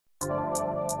We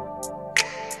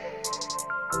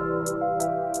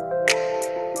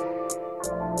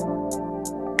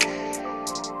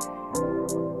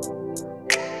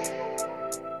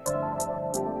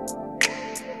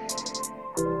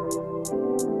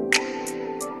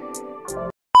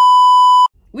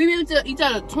be with each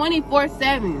other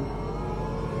 24/7.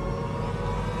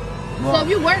 So if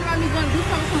you worried about me going to do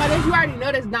something with somebody else, you already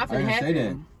know that's not gonna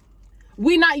happen.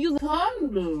 We not using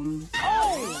condoms.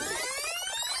 Oh.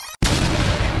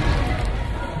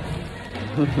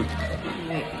 Why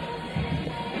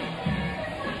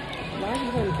are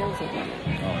you holding the camera so far?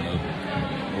 I don't know.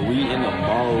 But we in the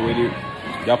mall with it.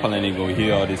 Y'all probably ain't gonna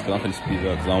hear all this because I'm finna speak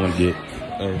up because I don't want to get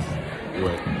us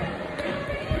what.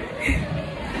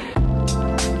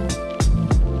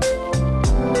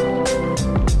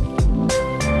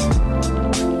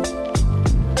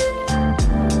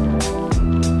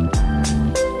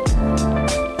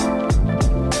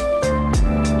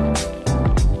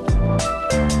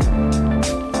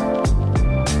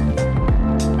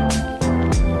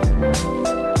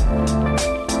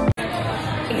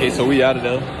 Okay, so we out of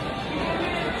there.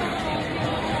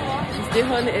 Still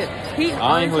holding it.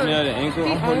 I ain't holding it at the ankle,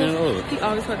 I'm holding it up. He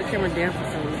always hold the camera down for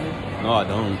some reason. No, I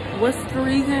don't. What's the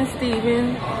reason,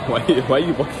 Steven? Why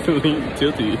you walking so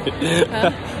tilted?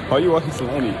 Huh? Why you walking so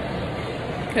lonely?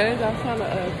 Cause I was trying to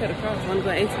cut across. Wanna go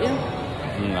ATM?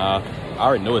 Nah, I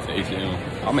already know it's an ATM.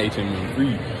 I'm ATM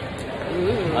free.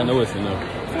 I know it's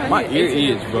enough. My ear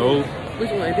is, bro. Which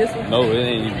one? This one? No, it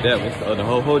ain't even that. It's the other.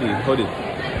 Hold it.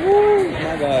 Woo. Oh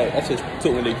my God, I just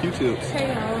took one of their Q-tips. Hey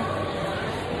y'all.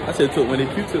 I should have took one of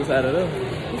their Q-tips out of there.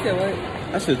 You said what?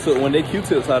 I should have took one of their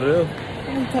Q-tips out of there.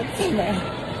 Why you talking so loud?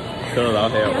 Cause I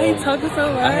had. Why you talking so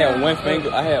loud? I had one finger.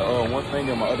 I had one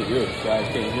finger in my other ear, so I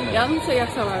can't hear. Y'all, let me tell y'all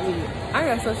something about me. I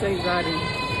got social anxiety.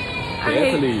 I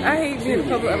hate being in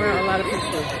public around a lot of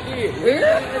people.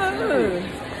 Yeah.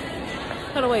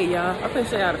 Hold on, wait, y'all. I'm finna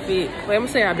show y'all the fit. Wait, I'm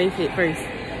gonna show y'all big fit first.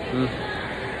 You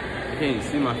can't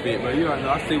see my fit, but you already know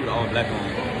I stay with all black on.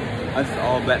 I'm just an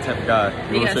all black type of guy.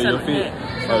 You wanna show your fit?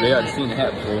 Oh, they already seen the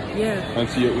hat before. Yeah.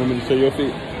 Want me to show your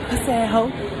fit? I said, ho.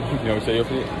 You want to show your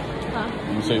fit? Huh?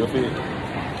 You want to show your fit?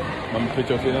 Want me to put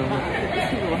your fit on?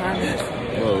 People behind us.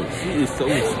 Bro, she is so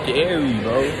scary,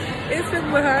 bro. It's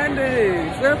people behind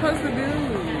us. What I'm supposed to do?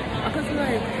 I'm supposed to be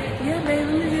like, yeah, baby,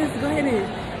 let me just go ahead and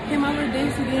hit my little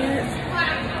dancey dance.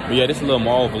 But yeah, this is a little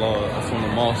mall vlog. That's on the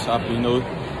mall shopping, you know.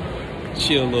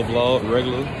 Chill little vlog,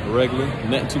 regular,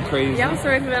 nothing too crazy. Y'all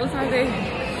sorry for Valentine's Day.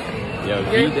 Yo,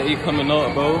 V-Day coming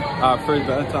up, bro. Our first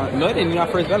Valentine's. No, it ain't our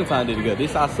first Valentine's Day together.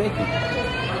 This our second.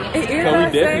 It is. So we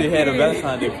definitely had a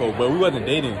Valentine's Day before, but we wasn't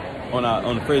dating on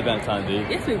the first Valentine's Day.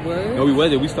 Yes, we was. No, we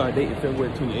wasn't. We started dating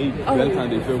February 28th. Oh,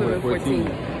 Valentine's Day, February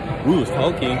 14th. We was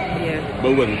talking, yeah, but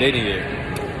we wasn't dating yet.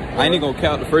 I ain't gonna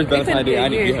count the first Valentine's Day. I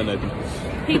didn't get her nothing.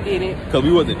 He didn't. Cause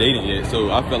we wasn't dating yet,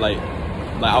 so I felt like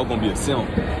I was gonna be a simp.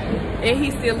 And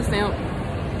he's still a simp.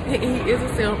 He is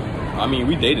a simp. I mean,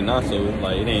 we dated now, so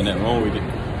like it ain't nothing wrong with it.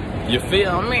 You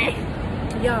feel me?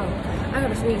 Yo, I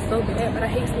gotta sneeze so bad, but I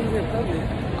hate sneezing in public.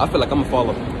 I feel like I'm gonna fall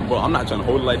off. Bro, I'm not trying to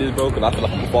hold it like this, bro, cause I feel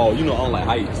like I'm gonna fall. You know, I don't like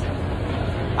heights.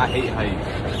 I hate heights.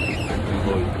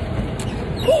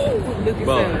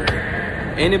 Bro,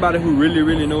 anybody who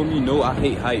really know me know I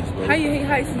hate heights, bro. How you hate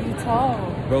heights if you tall?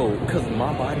 Bro, cause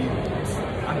my body,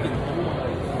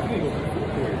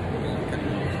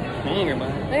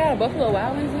 They got a Buffalo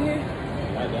Wild Wings in here?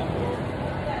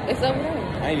 It's over there.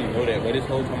 I didn't even know that, but this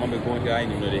whole time I've been going here, I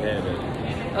didn't even know they had that.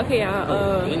 Okay, y'all,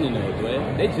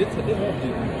 they just put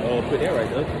that right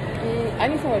there. I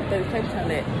need someone to throw the papers on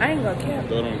that. I ain't gonna care.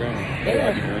 Throw it on the ground.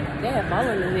 They have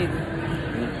following the nigga.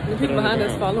 The people behind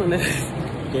us following us.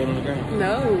 Throw it on the ground?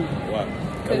 No. Why?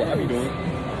 That's what I be doing.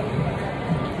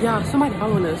 Y'all, somebody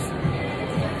following us.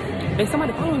 Hey,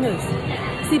 somebody following us.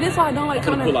 See, this why I don't like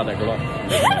coming in. Pull out that girl.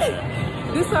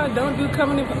 This why I don't do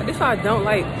coming in. This why I don't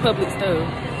like public stuff.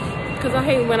 Cause I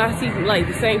hate when I see like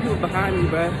the same people behind me,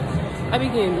 bro. I be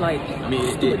getting like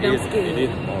stupid dumb scared. It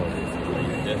is hard.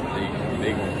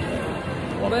 They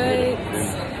gonna walk but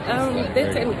they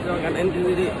technically don't got nothing to do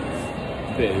with it.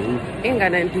 Ain't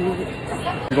got nothing to do with it.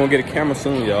 We're gonna get a camera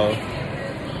soon, y'all.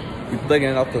 We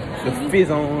thugging off the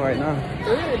fizz on right now.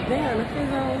 Good, damn, the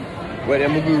fizz on. What that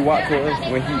movie we watched for us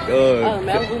when he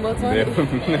Malibu Motor.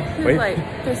 He was like,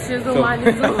 the shizzle my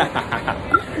nizzle.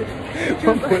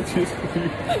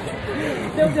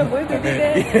 That was your boyfriend did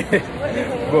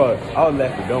that? Bro, I was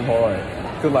laughing dumb hard.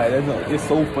 Cause like it's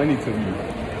so funny to me.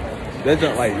 That's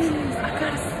just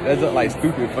like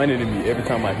stupid funny to me every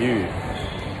time I hear it.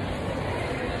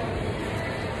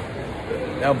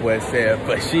 That boy said,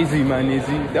 but sheezy, my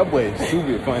nizzy. That boy is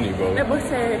stupid funny, bro. That boy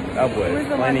said, that boy is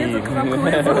funny.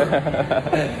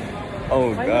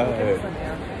 Oh,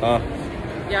 God.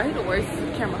 Yeah, he's the worst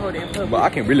camera holder in public. But I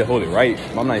can really hold it right.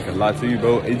 I'm not even gonna lie to you,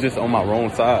 bro. It's just on my wrong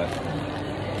side.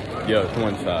 Yeah, it's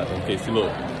one side. Okay, see,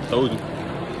 look. Told you.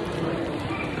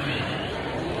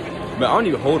 But I don't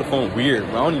even hold the phone weird,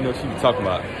 bro. I don't even know what she be talking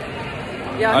about.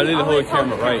 Yeah, I literally hold the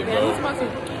camera right, bro.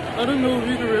 I don't know if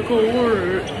you can record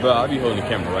words. Bro, I be holding the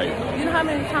camera right, bro. You know how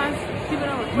many times people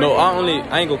don't record? No,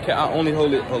 I ain't gonna care. I only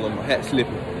hold it, hold on, my hat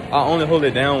slipping. I only hold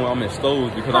it down when I'm in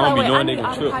stores because I don't be knowing they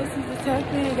gonna trip. Pisces to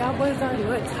tap in. Y'all boys already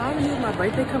what time it is? My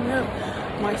birthday coming up,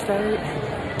 March 3rd.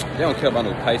 They don't care about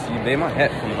no Pisces. They my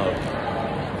hat coming up.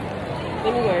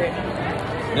 Let me wear it.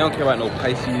 They don't care about no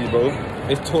Pisces, bro.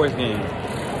 It's Taurus game.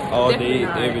 All Definitely day,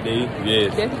 not. every day.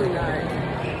 Yes. Definitely not.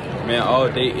 Man, all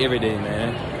day, every day,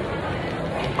 man.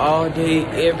 All day,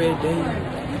 every day.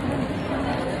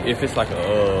 If it's like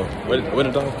a, what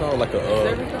a dog called? Like a,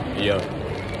 service dog? Yeah.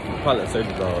 Probably a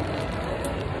service dog.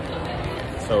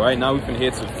 So right now we finna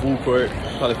head to the food court.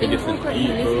 Probably finna get something to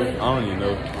eat, bro. I don't even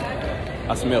know.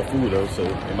 I smell food though, so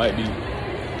it might be.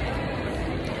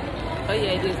 Oh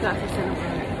yeah, it is not for cinema.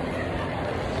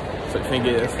 So finna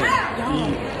get us something to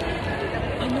eat.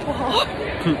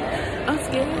 I'm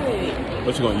scared.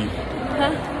 What you gonna eat?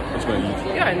 Huh? What you gonna eat?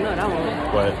 You already know that one.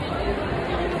 What?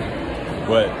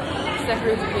 What?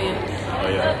 Sakura Japan. Oh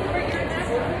yeah.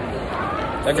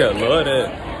 That girl love that.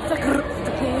 Sakura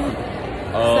Japan.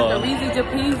 Sakura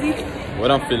Japeezy. What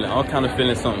I'm feeling? I'm kind of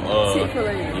feeling some.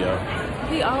 Chick-fil-A. Yeah.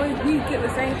 We get the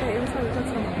same thing every time we come to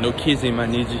him. No kissing, my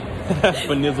ninja.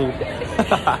 For nizzle.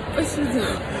 What she do?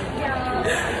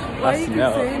 Why you keep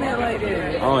saying that like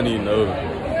that? I don't even know.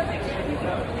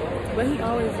 But he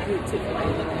always get Chick-fil-A.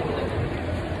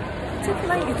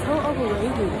 Chick-fil-A is so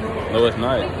overrated. No, it's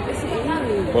not. Yes, it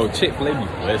is. Bro, Chick-fil-A be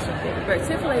blessing, bro. But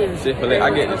Chick-fil-A is... Chick-fil-A,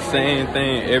 I get the same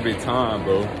thing every time,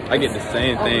 bro. I get the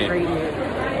same thing.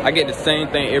 Overrated. I get the same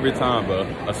thing every time, bro.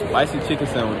 A spicy chicken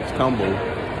sandwich combo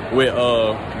with,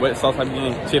 what sauce I be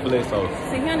getting? Chick-fil-A sauce.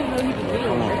 See, he don't even know he be getting.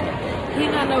 Come on. He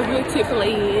not no real Chick-fil-A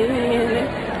in.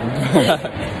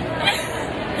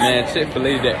 Man,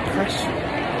 Chick-fil-A that pressure.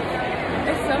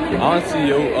 There's so many I don't see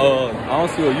you, I don't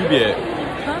see where you be at.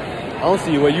 Huh? I don't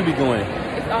see where you be going.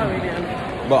 It's already done.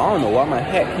 But I don't know why my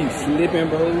hat keeps slipping,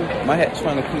 bro. My hat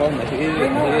trying to come off my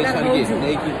head. My head trying to get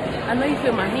naked. I know you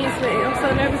feel my hands sweating. I'm so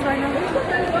nervous right now.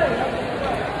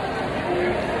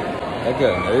 That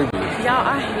girl nervous. Y'all,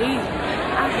 I hate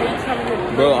coming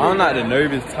here. Bro, I'm not the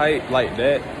nervous type like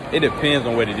that. It depends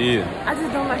on what it is. I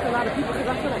just don't like a lot of people because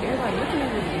I feel like everybody looking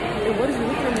at me. And what is you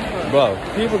looking at me for? Bro,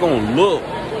 people gonna look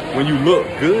when you look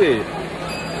good.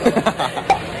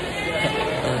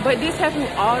 But this happens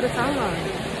all the time.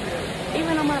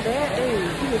 Even on my bad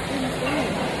days, people see me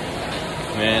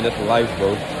saying. Man, that's life,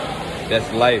 bro.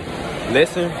 That's life.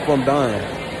 Lesson from Don.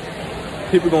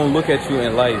 People gonna look at you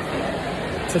in life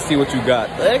to see what you got.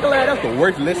 That's the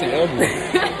worst lesson ever.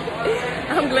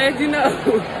 I'm glad you know.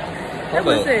 That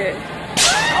was it.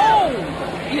 Oh!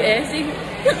 You ashy?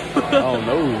 I don't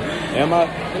know. Am I?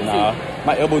 Nah.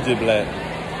 My elbow just black.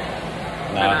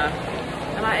 Nah.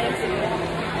 Am I ashy?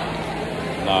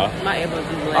 Nah. My elbows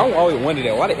is black. I always wondered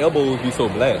that. Why the elbows be so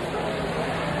black?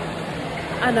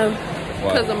 I know.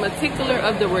 Because I'm a tickler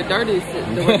of the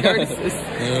redardices. The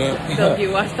redardices. Don't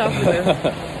get washed off with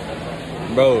them.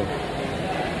 Bro,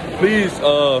 please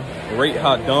rate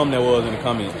how dumb that was in the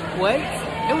comments. What?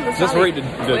 It was a just solid rate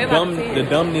the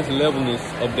dumbness levelness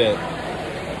of that.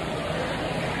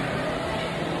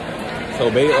 So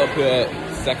babe up here at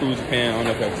Sakura Japan. I don't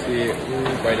know if I can see it.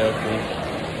 Ooh, right up there.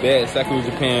 They're at Sakura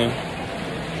Japan.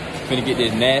 Finna get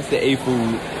this nasty A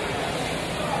food.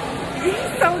 He's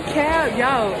so cap,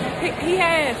 yo. He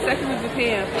had Sakura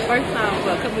Japan first time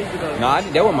a couple weeks ago. Nah,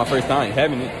 that was my first time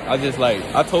having it. I just like,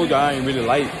 I told you I ain't really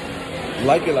like it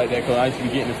like that because I used to be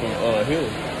getting it from Hill.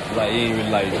 Like, it ain't really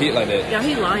like hit like that. Yeah,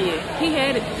 he lying. He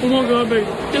had it. Oh my god, baby.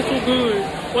 That's so good.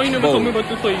 Why you never told me about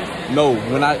this place? No,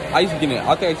 when I used to get it,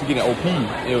 I think I used to get it OP.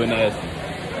 It was nasty.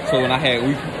 So when I had,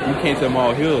 we came to the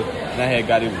Mall Hill and I had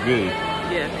got it was good.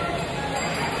 Yeah.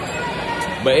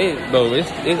 But it's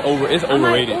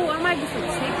overrated. Oh, I might get some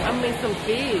chicken. I mean some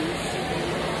fish.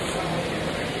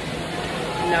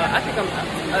 No, I think I'm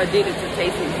addicted to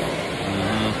tasting.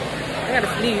 I gotta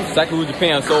sneeze. Sakura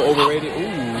Japan is so overrated. Ooh,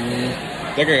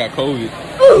 that girl got COVID.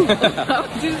 How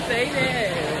would you say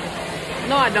that?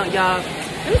 No, I don't, y'all.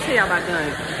 Let me tell y'all about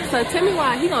guns. So tell me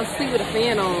why he gonna sleep with a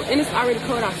fan on and it's already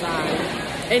cold outside.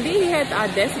 And then he had the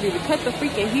audacity to cut the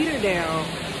freaking heater down.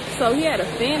 So he had a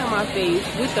fan on my face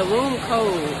with the room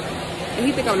cold. And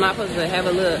he think I'm not supposed to have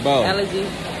a little allergy.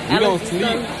 We don't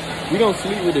sleep. We don't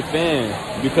sleep with the fan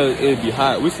because it'd be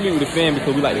hot. We sleep with the fan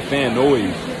because we like the fan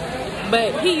noise.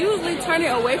 But he usually turn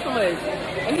it away from us.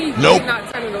 And he did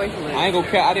not turn it away from us. I ain't gonna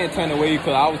care. I didn't turn it away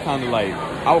because I was kind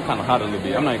of hot a little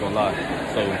bit. I'm not gonna lie.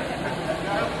 So.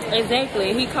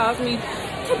 Exactly. He caused me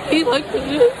to be like this.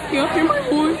 You don't hear my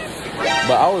voice.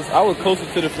 But I was closer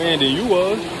to the fan than you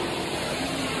was.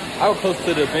 I was closer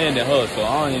to the fan than her, so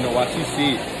I don't even know why she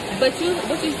see it. But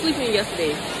what you sleeping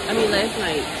yesterday? I mean last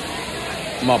night.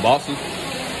 My boxes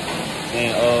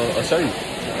and a shirt.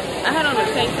 I had on a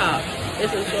tank top and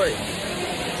some shorts.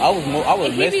 I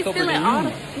was less covered than all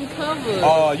you. the covers.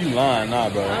 Oh, you lying, nah,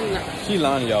 bro. I'm not. She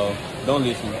lying, y'all. Don't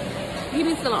listen. He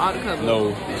be stealing all the covers.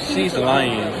 No, she's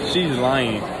lying. She's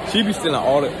lying. She be stealing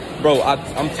all the. Bro,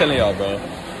 I'm telling y'all, bro.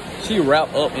 She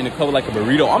wrap up in the cover like a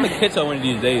burrito. I'm gonna catch her one of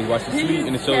these days while she sleep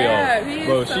in the show, y'all.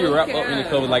 Bro, she wrap up in the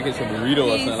cover like it's a burrito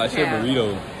or something. Like she a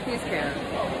burrito. He's scared.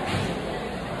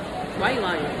 Why you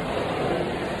lying?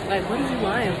 Like, what are you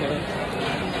lying for?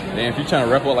 Man, if you trying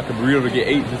to wrap up like a burrito to get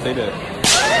 8, just say that.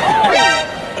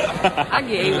 I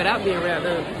get 8 without being wrapped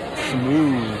up.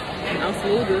 Smooth. I'm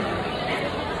smoother.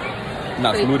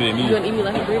 Not so smoother than me. You wanna eat me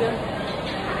like a burrito?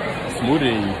 Smoother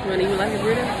than you. You wanna eat me like a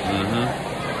burrito?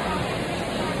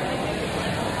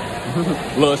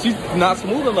 Look, she's not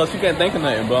smooth enough. She can't think of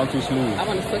nothing, but I'm too smooth. I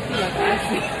wanna suck you like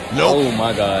this. No. Oh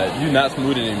my God, you not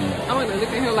smoother than me. I wanna look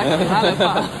at him like a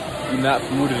lollipop. You not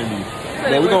smoother than me.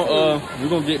 But we're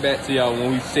gonna get back to y'all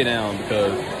when we sit down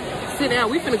because. Sit down.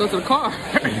 We finna go to the car.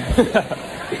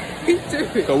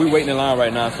 So we waiting in line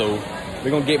right now. So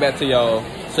we're gonna get back to y'all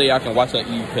so y'all can watch her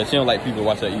eat because she don't like people to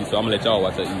watch her eat. So I'm gonna let y'all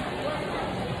watch her eat.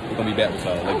 We're gonna be back with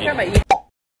y'all. I don't care about eating.